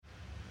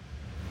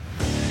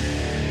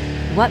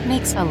What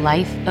makes a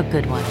life a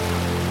good one?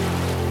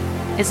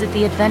 Is it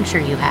the adventure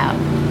you have?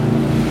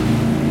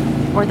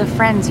 Or the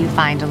friends you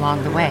find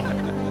along the way?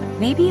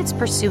 Maybe it's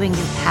pursuing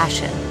your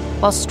passion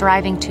while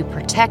striving to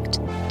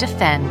protect,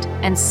 defend,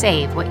 and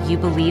save what you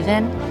believe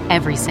in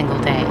every single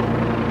day.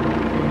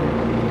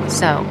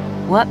 So,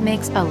 what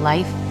makes a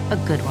life a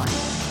good one?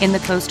 In the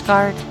Coast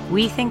Guard,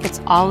 we think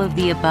it's all of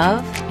the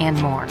above and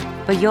more,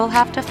 but you'll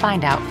have to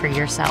find out for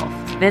yourself.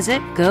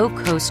 Visit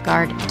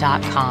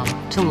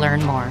gocoastguard.com to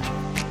learn more.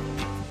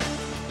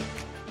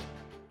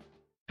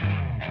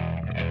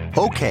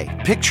 Okay,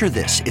 picture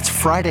this. It's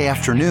Friday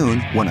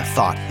afternoon when a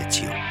thought hits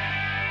you.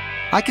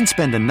 I can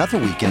spend another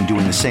weekend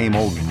doing the same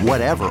old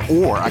whatever,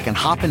 or I can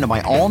hop into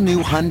my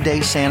all-new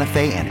Hyundai Santa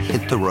Fe and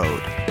hit the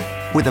road.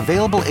 With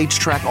available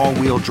H-Track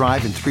all-wheel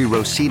drive and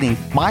 3-row seating,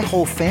 my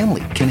whole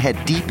family can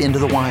head deep into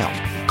the wild.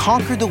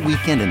 Conquer the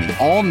weekend in the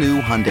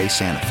all-new Hyundai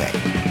Santa Fe.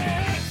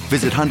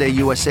 Visit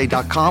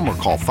HyundaiUSA.com or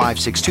call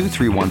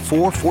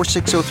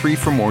 562-314-4603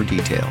 for more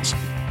details.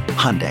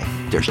 Hyundai,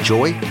 there's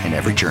joy in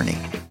every journey.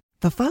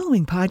 The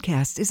following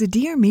podcast is a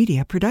Dear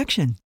Media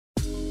production.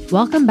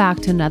 Welcome back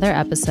to another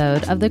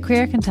episode of the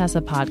Career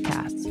Contessa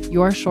podcast,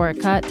 your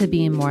shortcut to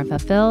being more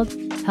fulfilled,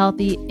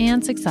 healthy,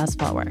 and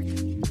successful at work.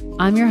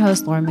 I'm your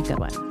host, Lauren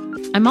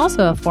McGoodwin. I'm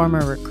also a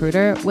former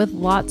recruiter with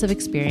lots of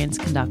experience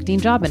conducting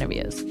job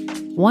interviews.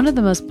 One of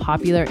the most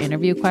popular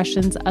interview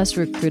questions us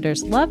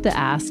recruiters love to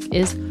ask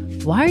is,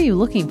 why are you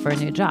looking for a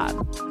new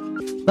job?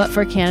 But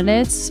for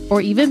candidates, or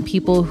even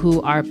people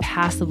who are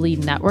passively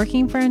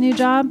networking for a new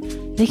job,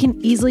 they can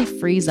easily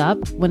freeze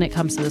up when it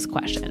comes to this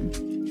question.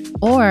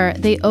 Or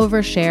they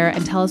overshare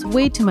and tell us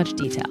way too much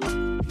detail.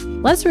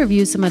 Let's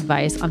review some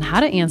advice on how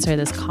to answer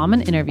this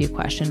common interview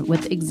question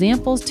with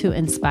examples to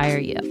inspire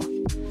you.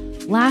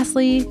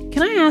 Lastly,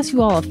 can I ask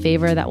you all a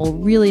favor that will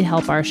really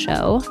help our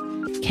show?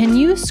 Can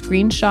you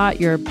screenshot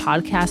your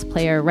podcast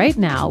player right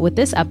now with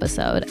this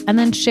episode and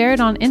then share it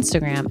on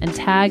Instagram and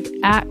tag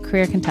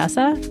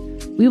 @CareerContessa?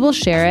 We will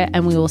share it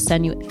and we will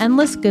send you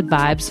endless good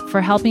vibes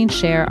for helping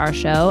share our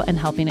show and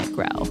helping it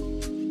grow.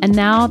 And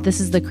now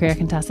this is the Career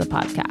Contessa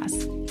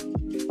podcast.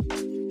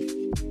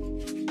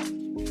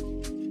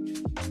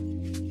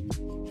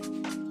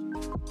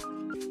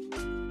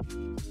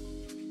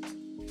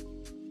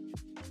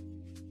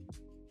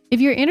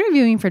 If you're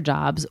interviewing for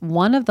jobs,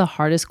 one of the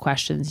hardest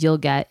questions you'll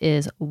get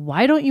is,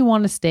 why don't you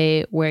want to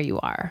stay where you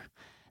are?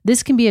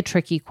 This can be a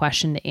tricky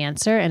question to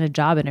answer in a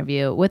job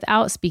interview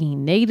without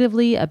speaking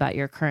negatively about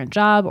your current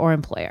job or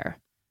employer.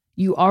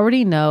 You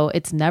already know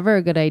it's never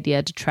a good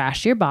idea to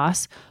trash your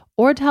boss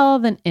or tell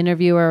the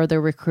interviewer or the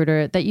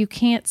recruiter that you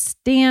can't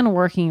stand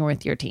working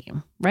with your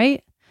team,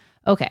 right?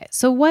 Okay,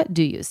 so what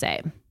do you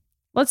say?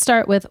 Let's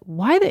start with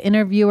why the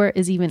interviewer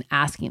is even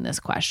asking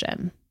this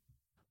question.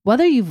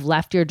 Whether you've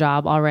left your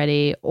job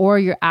already or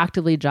you're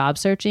actively job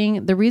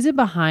searching, the reason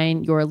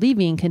behind your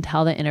leaving can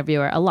tell the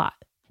interviewer a lot.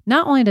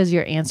 Not only does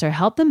your answer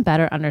help them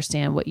better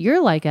understand what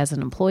you're like as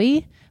an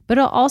employee, but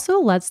it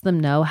also lets them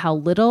know how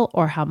little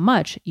or how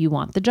much you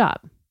want the job.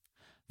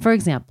 For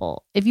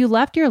example, if you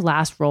left your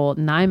last role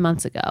 9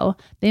 months ago,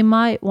 they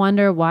might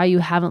wonder why you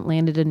haven't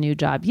landed a new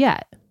job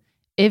yet.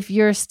 If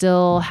you're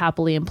still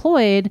happily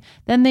employed,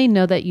 then they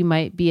know that you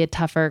might be a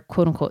tougher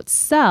quote-unquote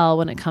sell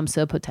when it comes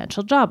to a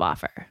potential job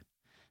offer.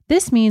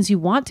 This means you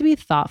want to be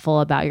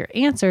thoughtful about your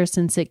answer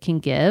since it can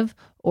give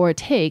or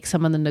take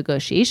some of the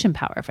negotiation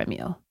power from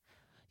you.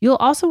 You'll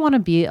also want to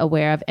be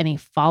aware of any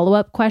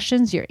follow-up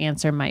questions your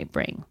answer might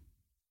bring.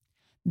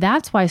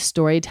 That's why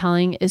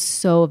storytelling is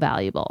so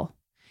valuable.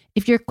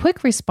 If your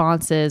quick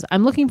response is,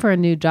 I'm looking for a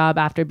new job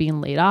after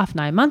being laid off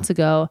 9 months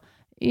ago,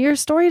 your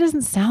story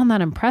doesn't sound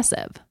that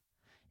impressive.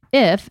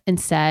 If,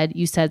 instead,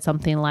 you said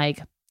something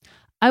like,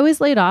 I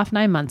was laid off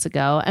 9 months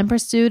ago and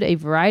pursued a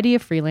variety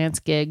of freelance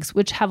gigs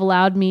which have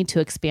allowed me to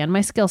expand my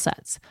skill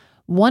sets.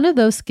 One of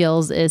those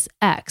skills is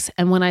X,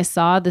 and when I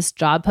saw this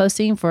job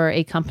posting for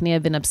a company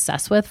I've been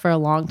obsessed with for a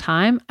long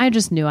time, I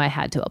just knew I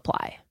had to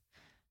apply.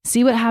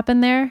 See what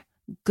happened there?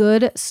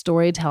 Good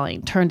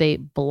storytelling turned a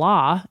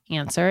blah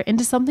answer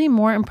into something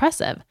more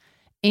impressive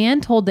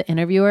and told the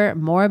interviewer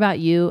more about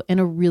you in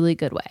a really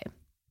good way.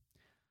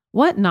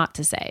 What not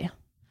to say?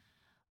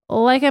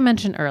 Like I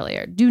mentioned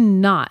earlier, do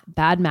not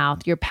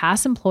badmouth your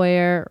past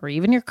employer or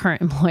even your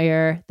current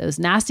employer, those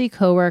nasty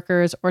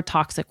coworkers, or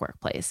toxic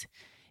workplace.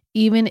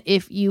 Even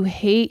if you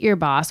hate your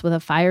boss with a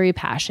fiery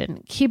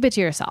passion, keep it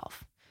to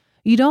yourself.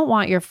 You don't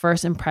want your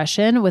first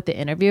impression with the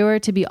interviewer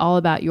to be all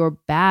about your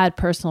bad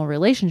personal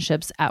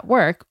relationships at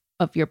work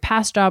of your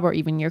past job or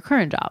even your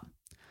current job.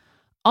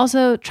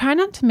 Also, try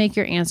not to make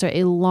your answer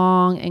a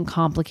long and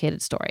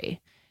complicated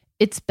story.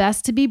 It's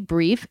best to be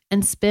brief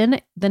and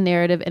spin the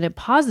narrative in a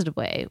positive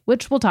way,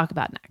 which we'll talk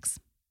about next.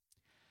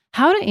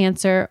 How to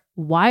answer,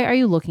 why are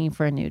you looking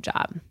for a new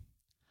job?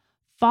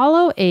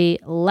 Follow a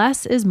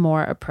less is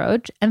more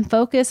approach and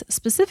focus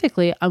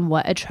specifically on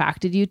what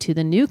attracted you to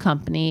the new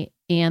company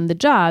and the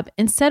job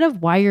instead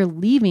of why you're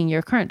leaving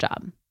your current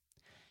job.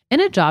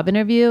 In a job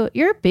interview,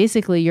 you're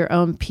basically your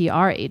own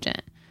PR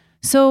agent.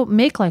 So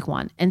make like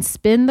one and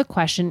spin the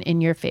question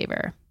in your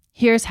favor.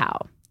 Here's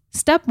how.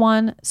 Step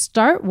 1,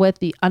 start with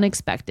the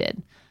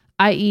unexpected,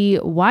 i.e.,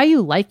 why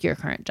you like your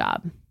current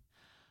job.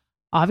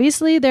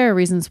 Obviously, there are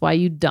reasons why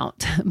you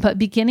don't, but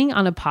beginning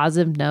on a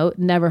positive note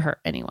never hurt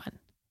anyone.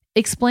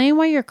 Explain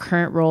why your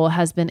current role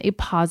has been a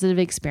positive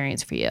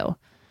experience for you.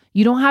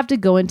 You don't have to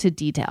go into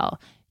detail.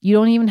 You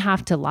don't even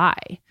have to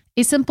lie.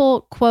 A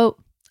simple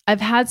quote,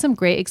 "I've had some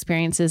great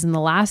experiences in the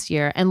last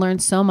year and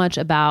learned so much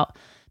about,"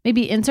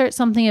 maybe insert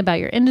something about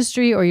your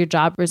industry or your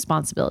job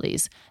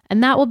responsibilities,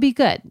 and that will be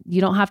good.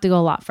 You don't have to go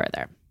a lot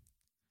further.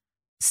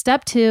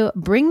 Step 2,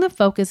 bring the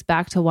focus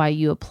back to why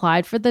you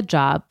applied for the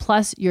job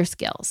plus your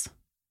skills.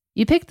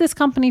 You picked this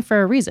company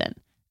for a reason,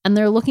 and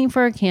they're looking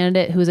for a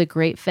candidate who is a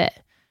great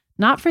fit,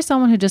 not for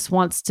someone who just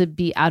wants to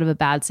be out of a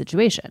bad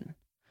situation.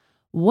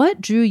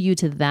 What drew you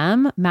to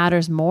them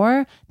matters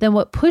more than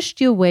what pushed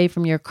you away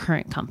from your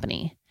current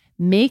company.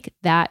 Make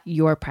that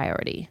your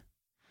priority.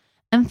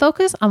 And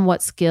focus on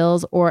what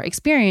skills or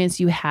experience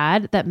you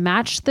had that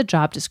matched the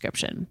job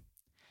description.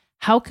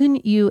 How can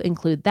you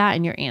include that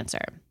in your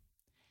answer?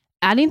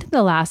 Adding to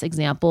the last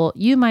example,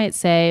 you might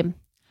say,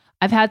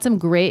 "I've had some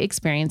great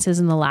experiences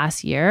in the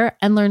last year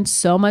and learned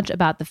so much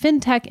about the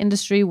fintech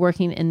industry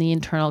working in the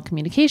internal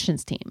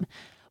communications team.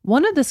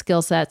 One of the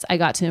skill sets I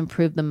got to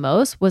improve the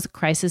most was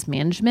crisis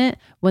management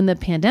when the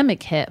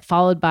pandemic hit,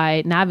 followed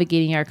by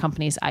navigating our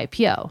company's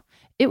IPO.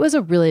 It was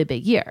a really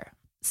big year."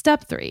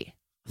 Step 3,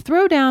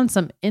 throw down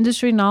some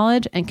industry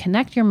knowledge and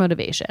connect your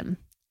motivation.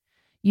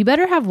 You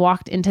better have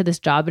walked into this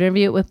job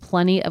interview with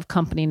plenty of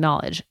company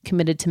knowledge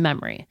committed to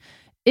memory.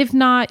 If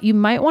not, you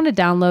might want to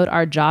download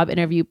our job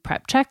interview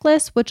prep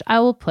checklist, which I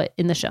will put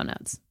in the show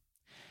notes.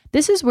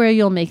 This is where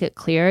you'll make it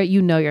clear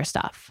you know your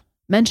stuff.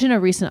 Mention a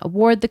recent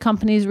award the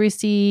company's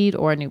received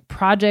or a new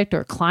project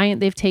or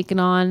client they've taken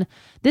on.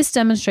 This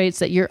demonstrates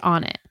that you're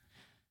on it,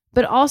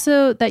 but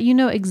also that you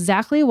know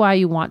exactly why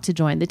you want to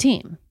join the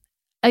team.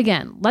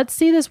 Again, let's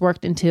see this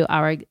worked into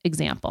our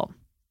example.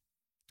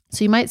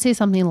 So you might say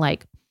something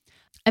like,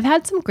 "I've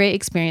had some great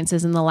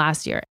experiences in the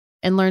last year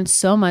and learned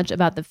so much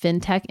about the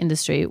fintech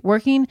industry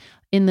working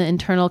in the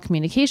internal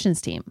communications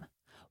team.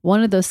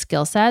 One of those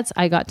skill sets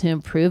I got to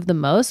improve the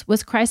most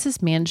was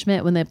crisis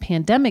management when the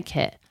pandemic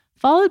hit,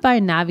 followed by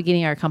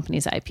navigating our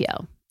company's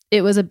IPO.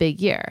 It was a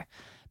big year,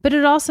 but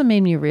it also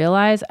made me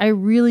realize I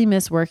really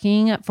miss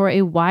working for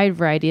a wide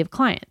variety of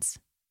clients.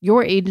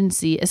 Your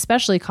agency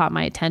especially caught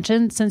my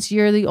attention since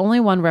you're the only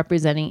one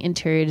representing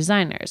interior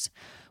designers,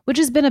 which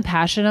has been a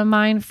passion of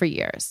mine for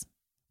years.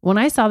 When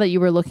I saw that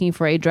you were looking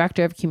for a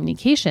director of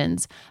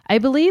communications, I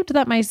believed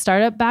that my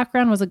startup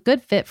background was a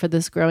good fit for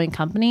this growing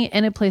company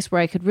and a place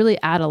where I could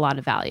really add a lot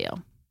of value."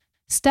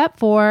 Step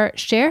 4,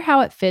 share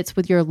how it fits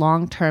with your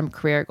long-term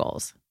career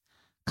goals.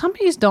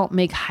 Companies don't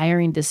make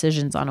hiring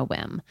decisions on a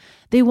whim.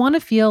 They want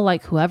to feel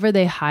like whoever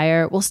they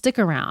hire will stick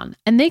around,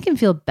 and they can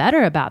feel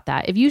better about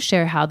that if you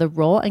share how the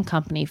role and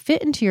company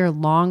fit into your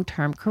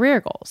long-term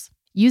career goals.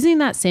 Using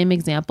that same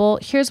example,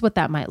 here's what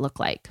that might look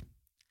like.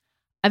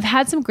 "I've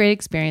had some great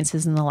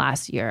experiences in the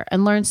last year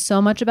and learned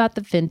so much about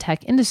the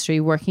fintech industry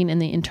working in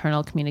the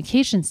internal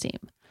communications team.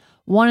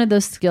 One of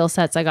those skill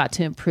sets I got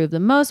to improve the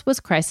most was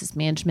crisis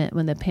management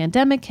when the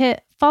pandemic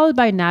hit, followed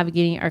by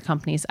navigating our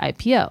company's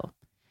IPO.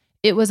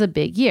 It was a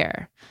big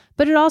year,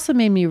 but it also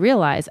made me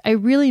realize I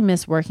really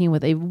miss working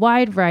with a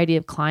wide variety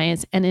of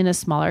clients and in a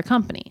smaller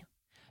company.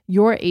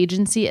 Your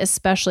agency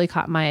especially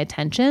caught my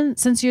attention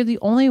since you're the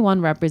only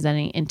one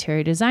representing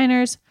interior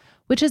designers,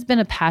 which has been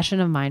a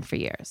passion of mine for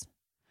years.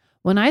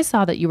 When I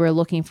saw that you were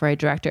looking for a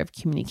director of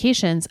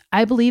communications,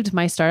 I believed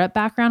my startup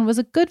background was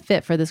a good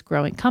fit for this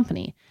growing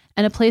company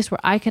and a place where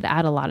I could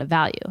add a lot of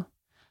value.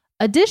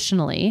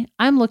 Additionally,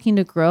 I'm looking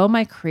to grow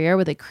my career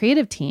with a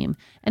creative team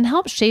and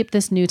help shape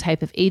this new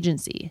type of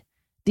agency.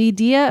 The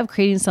idea of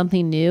creating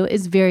something new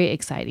is very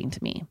exciting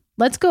to me."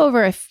 Let's go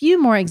over a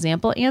few more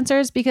example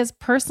answers because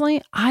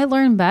personally, I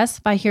learn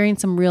best by hearing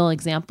some real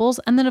examples,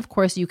 and then of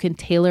course you can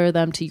tailor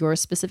them to your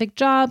specific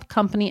job,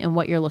 company, and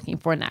what you're looking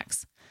for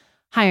next.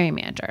 Hiring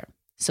manager.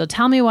 "So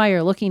tell me why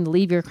you're looking to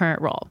leave your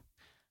current role."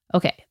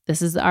 Okay,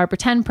 this is our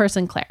pretend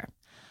person, Claire.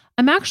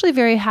 "I'm actually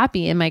very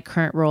happy in my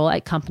current role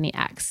at Company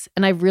X,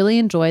 and I've really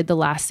enjoyed the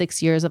last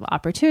 6 years of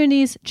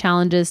opportunities,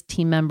 challenges,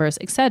 team members,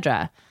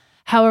 etc.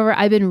 However,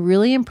 I've been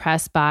really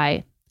impressed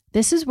by,"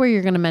 this is where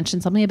you're going to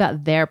mention something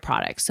about their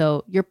product.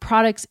 So your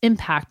product's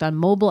impact on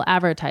mobile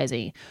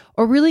advertising,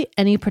 or really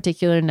any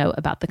particular note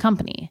about the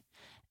company.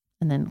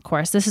 And then of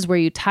course, this is where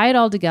you tie it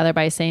all together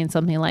by saying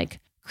something like,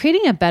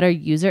 "Creating a better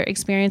user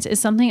experience is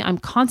something I'm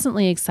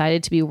constantly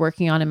excited to be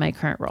working on in my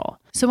current role.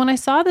 So when I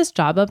saw this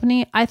job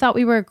opening, I thought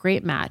we were a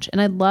great match and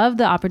I'd love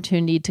the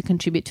opportunity to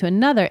contribute to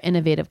another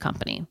innovative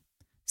company."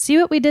 See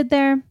what we did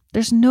there?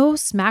 There's no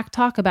smack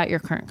talk about your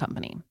current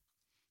company.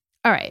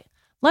 All right,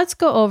 let's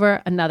go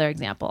over another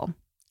example.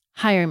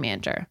 Hiring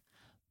manager.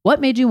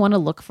 "What made you want to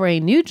look for a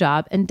new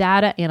job in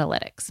data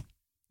analytics?"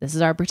 This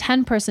is our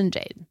pretend person,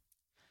 Jade.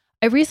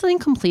 "I recently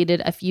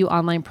completed a few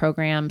online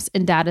programs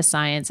in data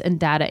science and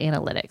data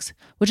analytics,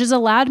 which has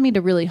allowed me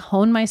to really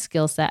hone my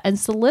skill set and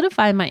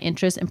solidify my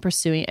interest in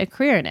pursuing a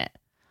career in it.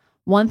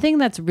 One thing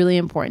that's really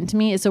important to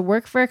me is to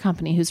work for a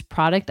company whose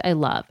product I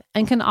love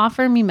and can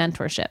offer me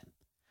mentorship.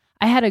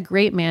 I had a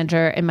great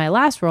manager in my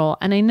last role,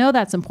 and I know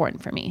that's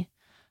important for me.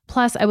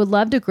 Plus, I would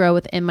love to grow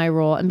within my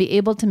role and be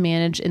able to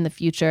manage in the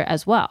future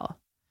as well.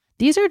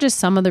 These are just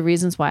some of the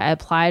reasons why I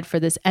applied for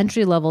this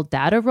entry-level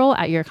data role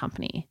at your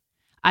company.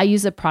 I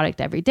use the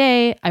product every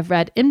day. I've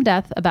read in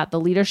depth about the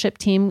leadership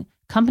team,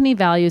 company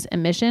values,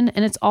 and mission,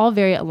 and it's all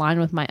very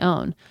aligned with my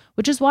own,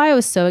 which is why I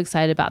was so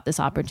excited about this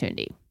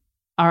opportunity.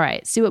 All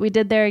right, see what we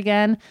did there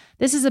again?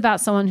 This is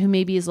about someone who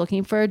maybe is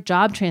looking for a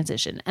job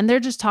transition, and they're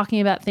just talking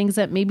about things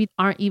that maybe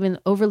aren't even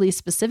overly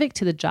specific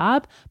to the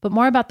job, but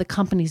more about the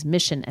company's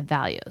mission and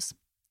values.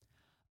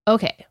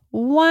 Okay,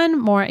 one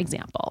more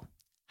example.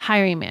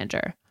 Hiring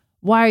manager.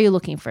 Why are you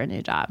looking for a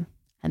new job?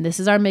 And this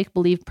is our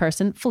make-believe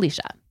person,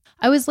 Felicia.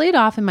 I was laid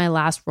off in my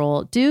last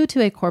role due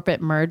to a corporate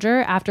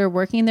merger after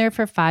working there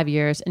for 5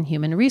 years in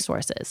human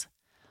resources.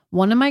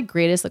 One of my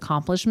greatest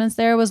accomplishments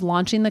there was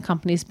launching the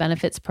company's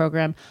benefits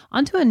program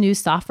onto a new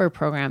software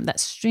program that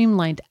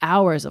streamlined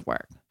hours of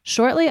work.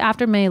 Shortly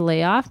after my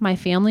layoff, my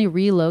family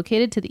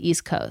relocated to the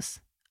East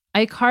Coast.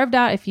 I carved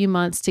out a few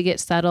months to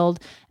get settled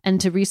and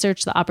to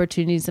research the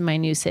opportunities in my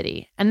new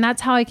city, and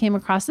that's how I came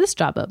across this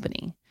job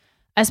opening.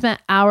 I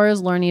spent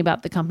hours learning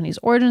about the company's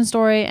origin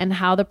story and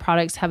how the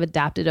products have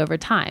adapted over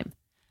time.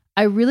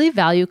 I really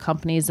value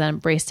companies that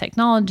embrace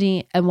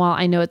technology, and while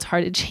I know it's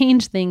hard to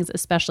change things,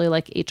 especially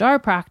like HR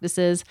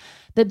practices,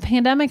 the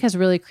pandemic has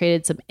really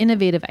created some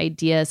innovative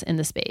ideas in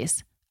the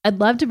space. I'd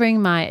love to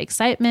bring my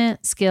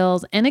excitement,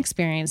 skills, and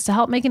experience to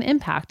help make an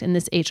impact in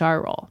this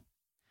HR role.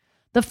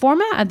 The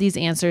format of these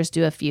answers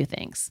do a few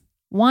things.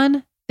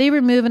 1, they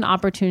remove an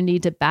opportunity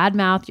to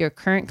badmouth your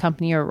current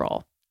company or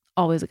role.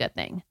 Always a good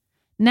thing.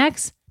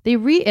 Next, they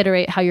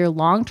reiterate how your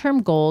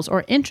long-term goals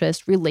or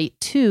interests relate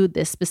to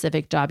this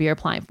specific job you're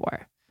applying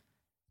for.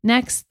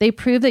 Next, they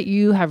prove that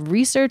you have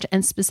researched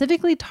and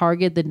specifically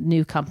targeted the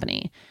new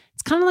company.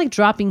 It's kind of like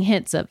dropping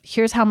hints of,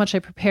 here's how much I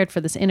prepared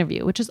for this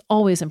interview, which is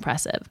always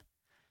impressive.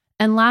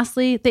 And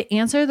lastly, they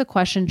answer the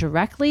question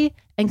directly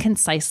and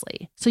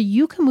concisely, so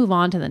you can move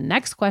on to the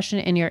next question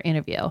in your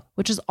interview,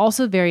 which is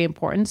also very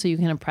important so you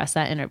can impress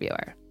that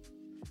interviewer.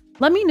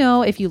 Let me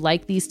know if you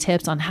like these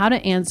tips on how to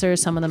answer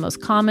some of the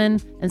most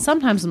common and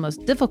sometimes the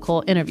most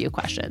difficult interview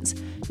questions.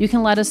 You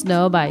can let us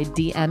know by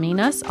DMing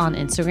us on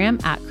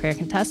Instagram at Career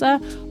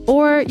Contessa,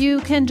 or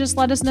you can just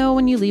let us know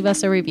when you leave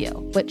us a review,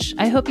 which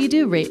I hope you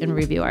do rate and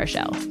review our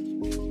show.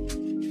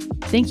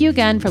 Thank you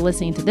again for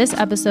listening to this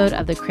episode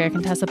of the Career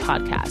Contessa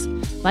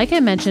podcast. Like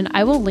I mentioned,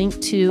 I will link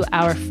to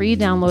our free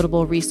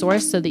downloadable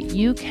resource so that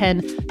you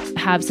can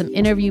have some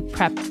interview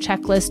prep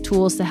checklist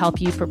tools to help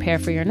you prepare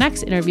for your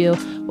next interview,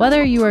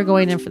 whether you are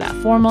going in for that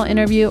formal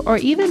interview or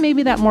even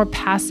maybe that more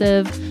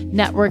passive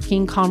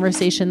networking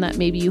conversation that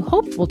maybe you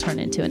hope will turn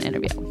into an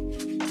interview.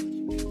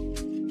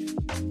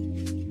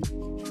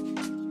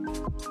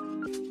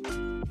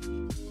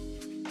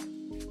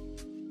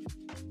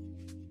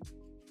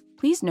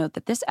 Please note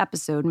that this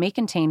episode may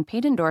contain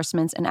paid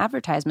endorsements and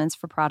advertisements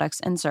for products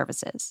and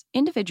services.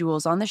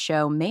 Individuals on the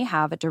show may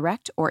have a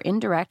direct or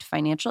indirect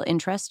financial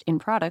interest in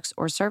products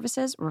or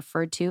services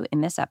referred to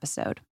in this episode.